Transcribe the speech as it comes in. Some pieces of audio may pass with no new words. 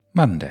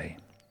Monday.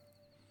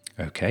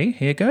 Okay,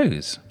 here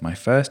goes. My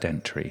first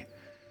entry.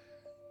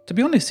 To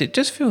be honest, it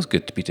just feels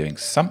good to be doing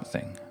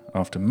something.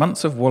 After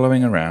months of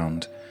wallowing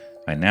around,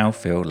 I now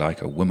feel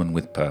like a woman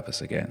with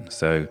purpose again.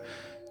 So,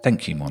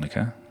 thank you,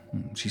 Monica.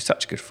 She's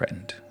such a good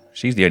friend.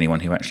 She's the only one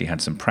who actually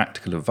had some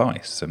practical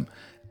advice, some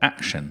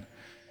action.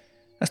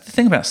 That's the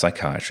thing about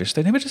psychiatrists.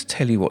 They never just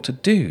tell you what to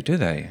do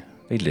they?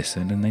 They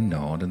listen and they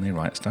nod and they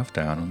write stuff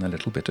down on their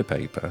little bit of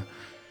paper.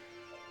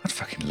 I'd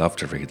fucking love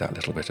to read that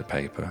little bit of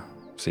paper,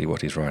 see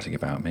what he's writing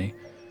about me.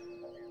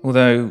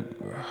 Although,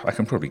 I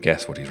can probably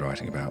guess what he's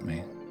writing about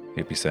me.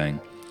 He'd be saying,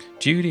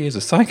 Judy is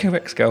a psycho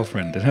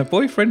ex-girlfriend and her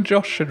boyfriend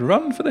Josh should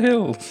run for the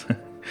hills.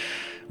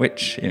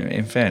 Which,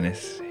 in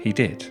fairness, he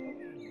did.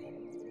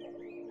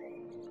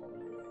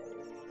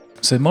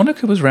 So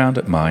Monica was round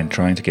at mine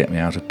trying to get me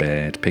out of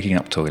bed, picking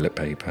up toilet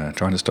paper,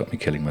 trying to stop me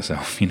killing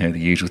myself, the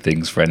usual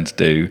things friends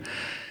do.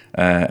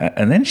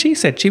 And then she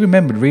said she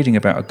remembered reading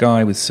about a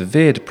guy with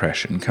severe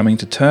depression coming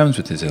to terms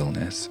with his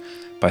illness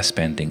by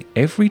spending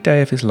every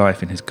day of his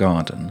life in his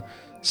garden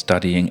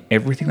studying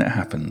everything that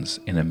happens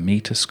in a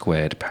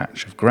metre-squared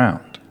patch of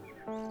ground.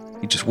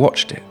 He just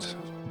watched it.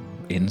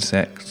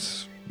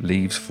 Insects,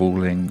 leaves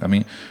falling. I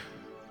mean,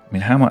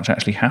 how much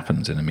actually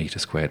happens in a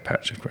metre-squared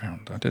patch of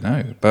ground? I don't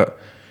know. But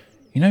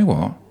you know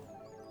what?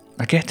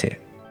 I get it.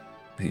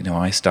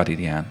 I study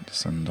the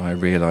ants and I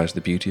realise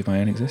the beauty of my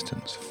own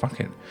existence.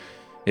 Fuck it.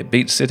 It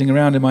beats sitting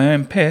around in my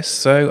own piss,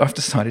 so I've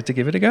decided to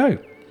give it a go.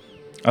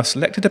 I've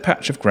selected a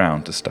patch of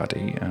ground to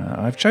study.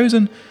 I've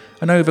chosen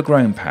an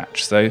overgrown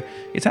patch, so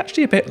it's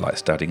actually a bit like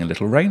studying a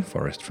little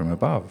rainforest from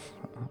above.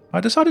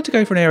 I decided to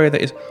go for an area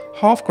that is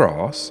half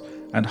grass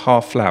and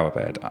half flower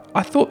bed.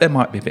 I thought there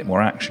might be a bit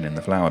more action in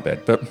the flower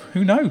bed, but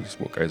who knows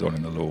what goes on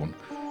in the lawn.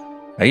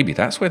 Maybe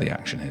that's where the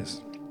action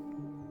is.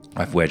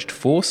 I've wedged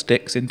 4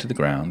 sticks into the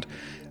ground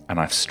and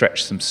I've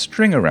stretched some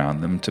string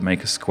around them to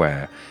make a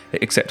square,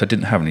 except I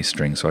didn't have any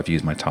string, so I've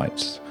used my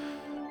tights.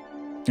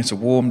 It's a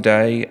warm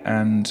day,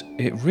 and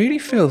it really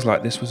feels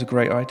like this was a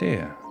great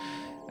idea.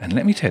 And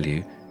let me tell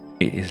you,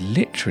 it is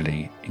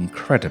literally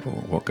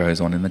incredible what goes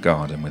on in the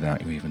garden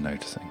without you even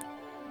noticing.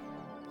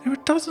 There are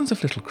dozens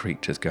of little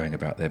creatures going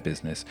about their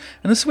business,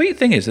 and the sweet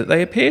thing is that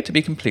they appear to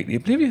be completely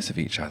oblivious of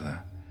each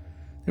other.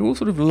 They're all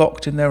sort of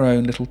locked in their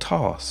own little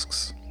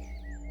tasks.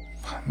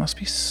 It must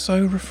be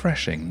so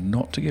refreshing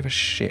not to give a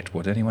shit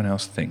what anyone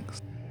else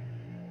thinks.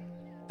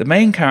 The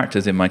main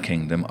characters in my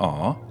kingdom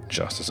are,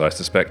 just as I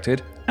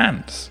suspected,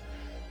 ants.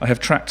 I have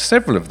tracked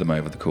several of them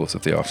over the course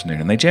of the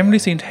afternoon, and they generally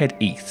seem to head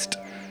east.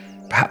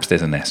 Perhaps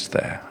there's a nest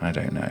there, I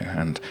don't know,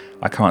 and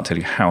I can't tell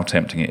you how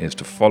tempting it is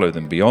to follow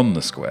them beyond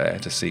the square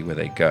to see where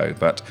they go,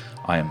 but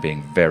I am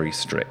being very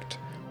strict.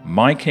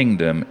 My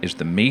kingdom is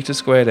the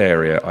metre-squared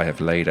area I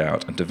have laid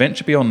out, and to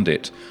venture beyond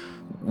it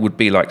would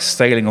be like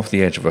sailing off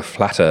the edge of a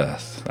flat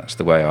earth. That's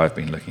the way I've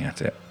been looking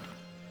at it.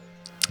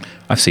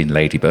 I've seen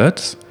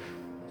ladybirds.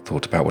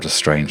 Thought about what a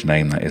strange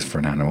name that is for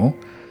an animal.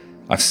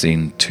 I've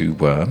seen 2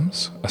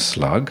 worms, a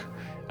slug,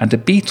 and a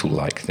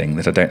beetle-like thing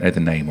that I don't know the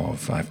name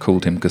of. I've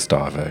called him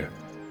Gustavo.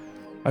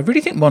 I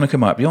really think Monica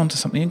might be onto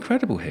something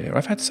incredible here.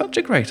 I've had such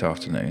a great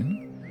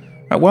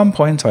afternoon. At one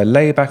point I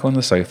lay back on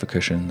the sofa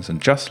cushions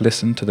and just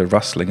listened to the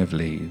rustling of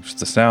leaves,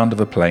 the sound of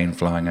a plane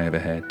flying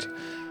overhead,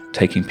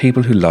 taking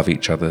people who love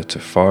each other to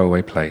a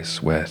faraway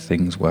place where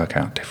things work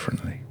out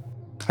differently.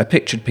 I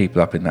pictured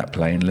people up in that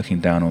plane looking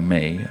down on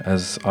me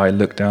as I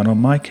look down on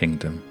my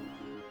kingdom.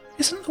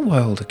 Isn't the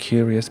world a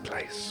curious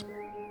place?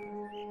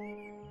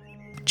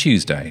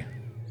 Tuesday.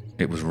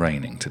 It was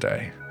raining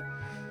today.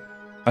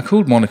 I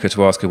called Monica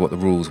to ask her what the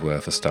rules were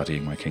for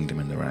studying my kingdom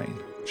in the rain.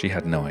 She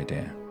had no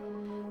idea.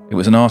 It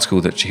was an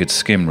article that she had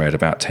skim-read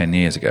about 10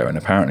 years ago, and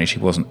apparently she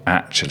wasn't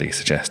actually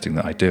suggesting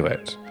that I do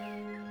it.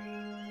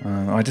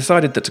 I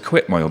decided that to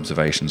quit my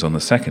observations on the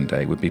second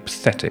day would be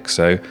pathetic,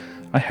 so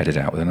I headed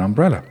out with an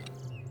umbrella.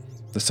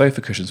 The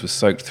sofa cushions were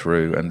soaked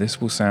through, and this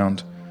will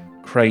sound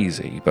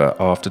crazy, but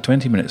after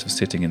 20 minutes of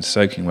sitting in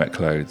soaking wet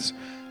clothes,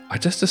 I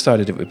just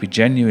decided it would be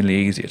genuinely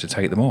easier to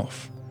take them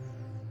off.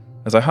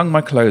 As I hung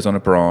my clothes on a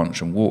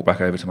branch and walked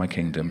back over to my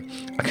kingdom,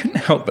 I couldn't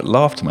help but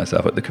laugh to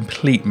myself at the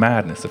complete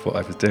madness of what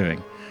I was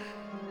doing.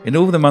 In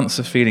all the months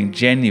of feeling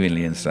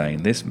genuinely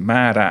insane, this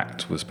mad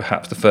act was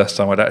perhaps the first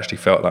time I'd actually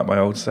felt like my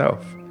old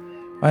self.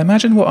 I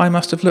imagined what I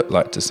must have looked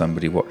like to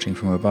somebody watching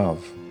from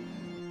above.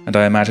 And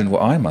I imagined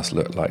what I must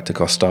look like to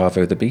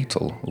Gustavo the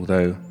beetle,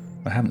 although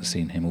I haven't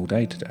seen him all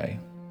day today.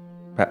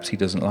 Perhaps he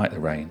doesn't like the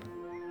rain,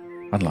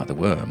 unlike the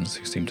worms,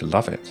 who seem to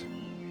love it.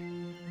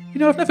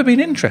 I've never been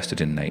interested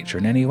in nature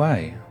in any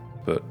way,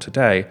 but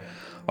today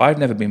I've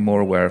never been more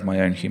aware of my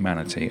own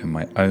humanity and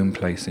my own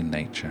place in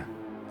nature.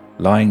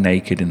 Lying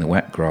naked in the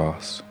wet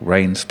grass,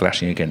 rain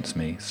splashing against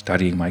me,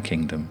 studying my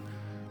kingdom,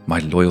 my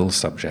loyal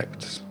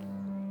subjects.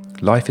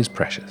 Life is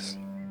precious.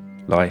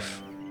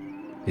 Life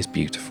is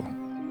beautiful.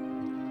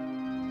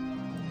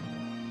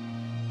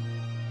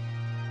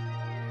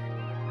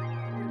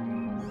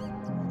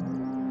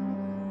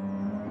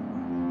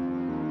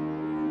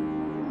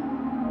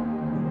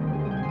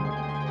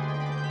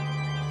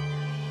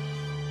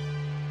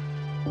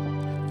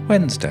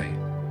 Wednesday.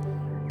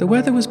 The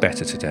weather was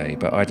better today,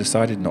 but I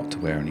decided not to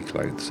wear any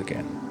clothes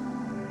again.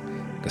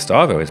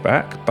 Gustavo is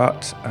back,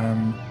 but,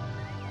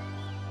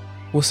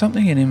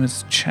 something in him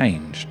has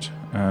changed.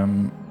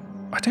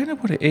 I don't know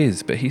what it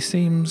is, but he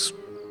seems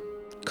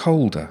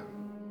colder.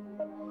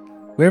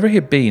 Wherever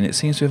he'd been, it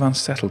seems to have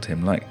unsettled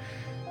him, like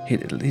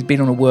he'd been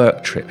on a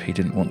work trip he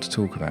didn't want to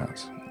talk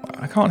about.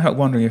 I can't help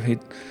wondering if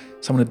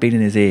someone had been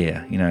in his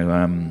ear,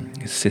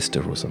 his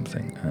sister or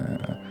something.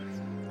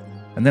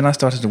 And then I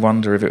started to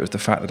wonder if it was the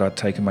fact that I'd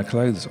taken my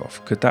clothes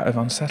off. Could that have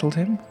unsettled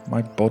him?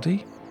 My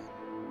body?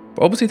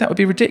 But obviously that would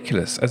be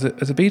ridiculous, as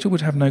a beetle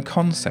would have no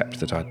concept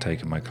that I'd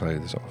taken my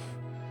clothes off.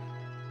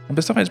 And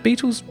besides,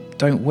 beetles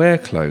don't wear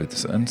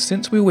clothes, and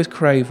since we always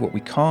crave what we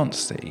can't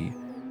see,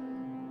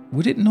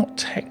 would it not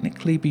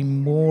technically be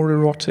more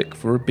erotic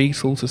for a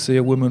beetle to see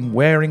a woman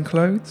wearing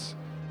clothes?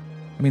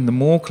 I mean, the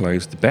more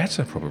clothes, the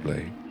better,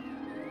 probably.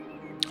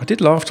 I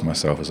did laugh to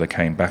myself as I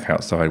came back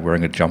outside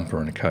wearing a jumper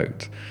and a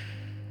coat.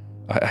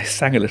 I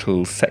sang a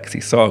little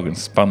sexy song and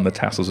spun the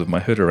tassels of my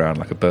hood around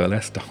like a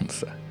burlesque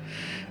dancer.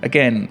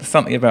 Again,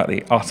 something about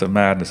the utter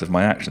madness of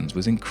my actions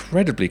was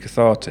incredibly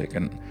cathartic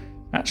and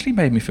actually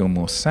made me feel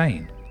more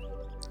sane.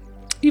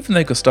 Even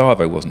though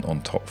Gustavo wasn't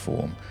on top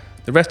form,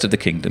 the rest of the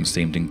kingdom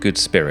seemed in good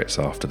spirits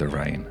after the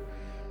rain.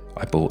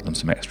 I bought them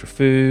some extra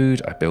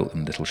food, I built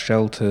them little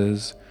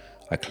shelters,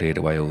 I cleared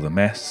away all the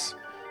mess.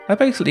 I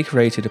basically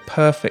created a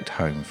perfect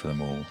home for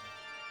them all.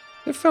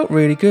 It felt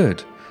really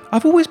good.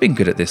 I've always been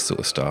good at this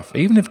sort of stuff,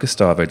 even if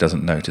Gustavo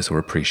doesn't notice or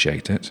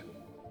appreciate it.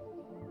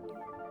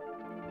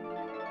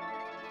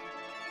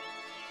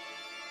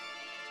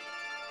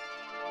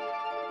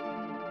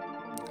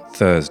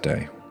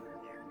 Thursday.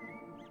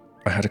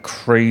 I had a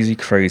crazy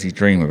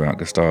dream about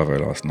Gustavo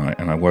last night,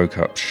 and I woke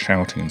up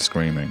shouting and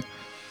screaming.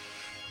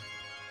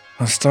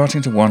 I was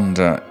starting to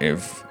wonder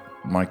if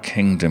my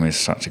kingdom is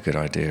such a good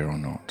idea or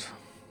not.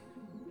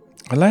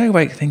 I lay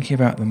awake thinking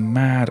about the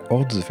mad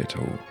odds of it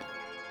all.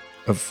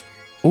 Of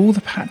all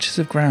the patches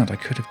of ground I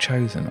could have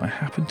chosen, I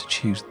happened to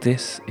choose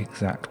this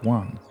exact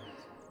one.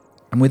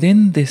 And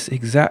within this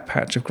exact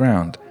patch of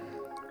ground,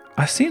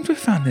 I seem to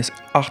have found this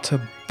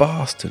utter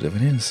bastard of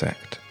an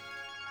insect.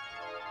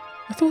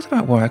 I thought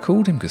about why I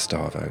called him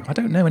Gustavo. I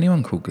don't know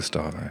anyone called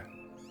Gustavo.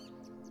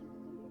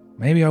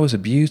 Maybe I was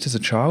abused as a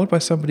child by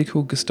somebody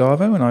called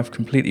Gustavo and I've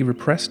completely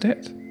repressed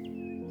it?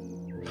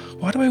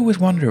 Why do I always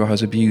wonder if I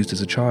was abused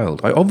as a child?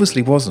 I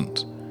obviously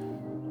wasn't.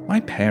 My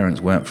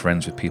parents weren't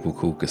friends with people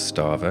called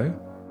Gustavo.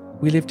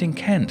 We lived in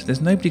Kent. There's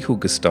nobody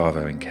called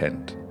Gustavo in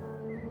Kent.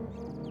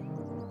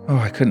 Oh,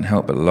 I couldn't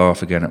help but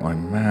laugh again at my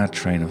mad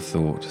train of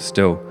thought.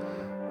 Still,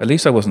 at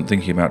least I wasn't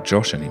thinking about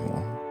Josh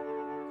anymore.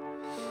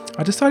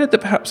 I decided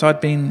that perhaps I'd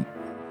been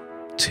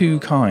too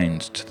kind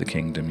to the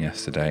kingdom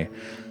yesterday.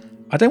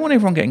 I don't want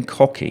everyone getting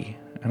cocky,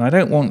 and I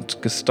don't want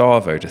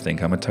Gustavo to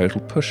think I'm a total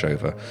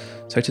pushover.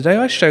 So today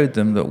I showed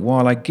them that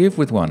while I give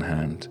with one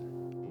hand,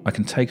 I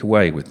can take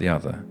away with the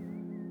other.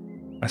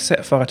 I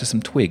set fire to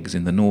some twigs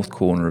in the north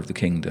corner of the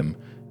kingdom,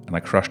 and I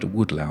crushed a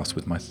woodlouse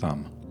with my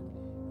thumb.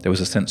 There was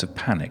a sense of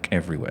panic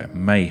everywhere,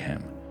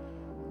 mayhem.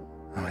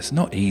 Oh, it's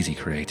not easy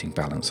creating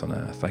balance on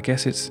Earth. I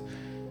guess it's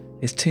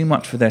too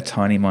much for their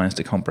tiny minds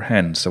to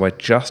comprehend, so I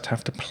just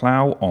have to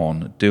plough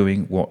on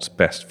doing what's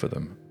best for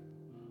them.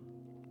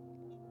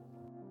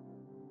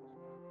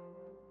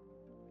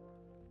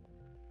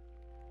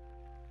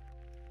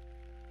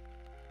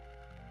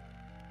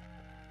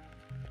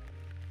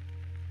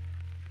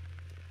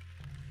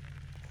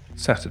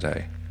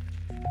 Saturday.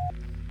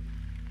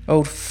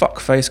 Old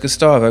fuckface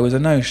Gustavo was a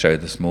no-show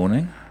this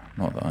morning.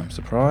 Not that I'm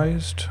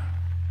surprised.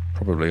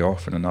 Probably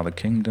off in another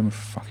kingdom,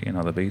 fucking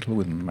another beetle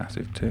with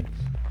massive tits.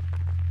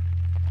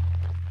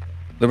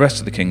 The rest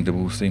of the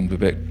kingdom all seemed a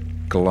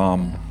bit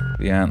glum.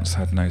 The ants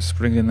had no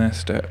spring in their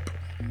step.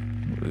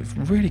 It was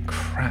a really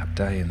crap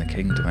day in the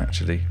kingdom,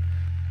 actually.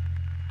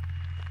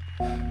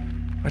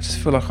 I just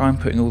feel like I'm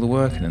putting all the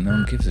work in and no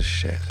one gives a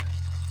shit.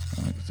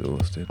 I'm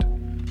exhausted.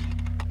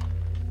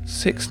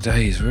 6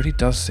 days really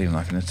does seem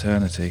like an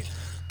eternity.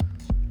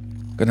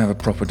 I'm gonna have a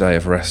proper day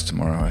of rest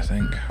tomorrow, I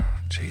think.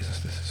 Jesus,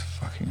 this is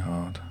fucking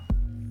hard.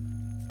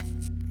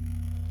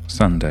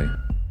 Sunday.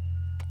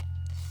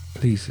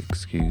 Please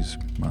excuse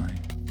my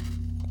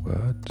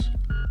words.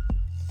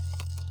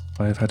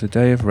 I have had a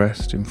day of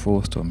rest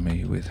enforced on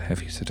me with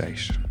heavy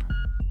sedation.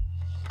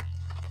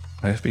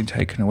 I have been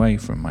taken away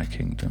from my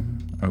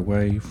kingdom,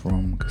 away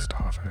from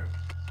Gustavo.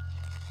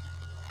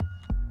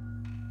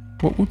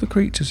 What will the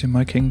creatures in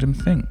my kingdom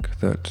think?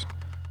 That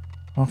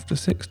after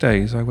 6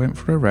 days I went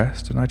for a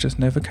rest and I just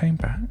never came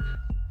back?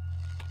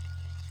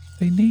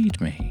 They need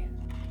me,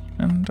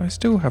 and I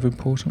still have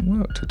important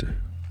work to do.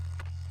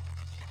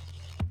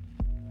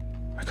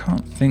 I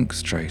can't think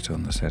straight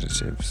on the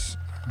sedatives.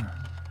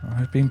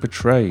 I've been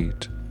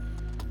betrayed.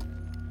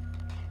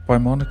 By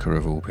Monica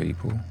of all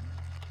people.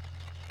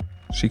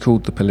 She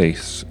called the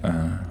police,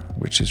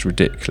 which is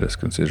ridiculous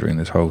considering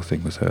this whole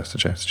thing was her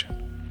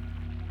suggestion.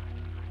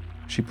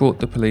 She brought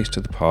the police to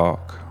the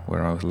park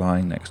where I was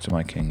lying next to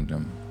my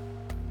kingdom.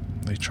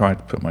 They tried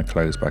to put my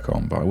clothes back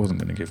on, but I wasn't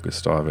going to give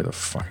Gustavo the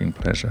fucking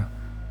pleasure.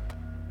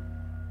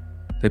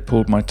 They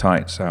pulled my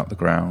tights out the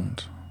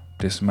ground,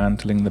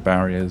 dismantling the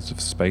barriers of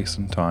space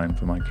and time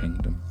for my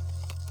kingdom.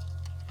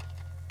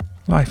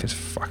 Life is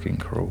fucking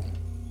cruel.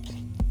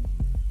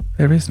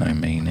 There is no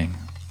meaning.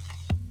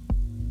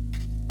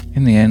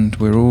 In the end,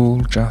 we're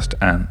all just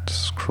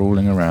ants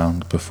crawling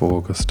around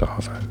before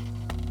Gustavo,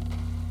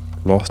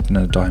 lost in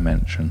a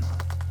dimension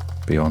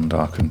beyond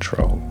our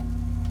control.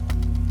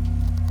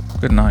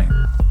 Good night.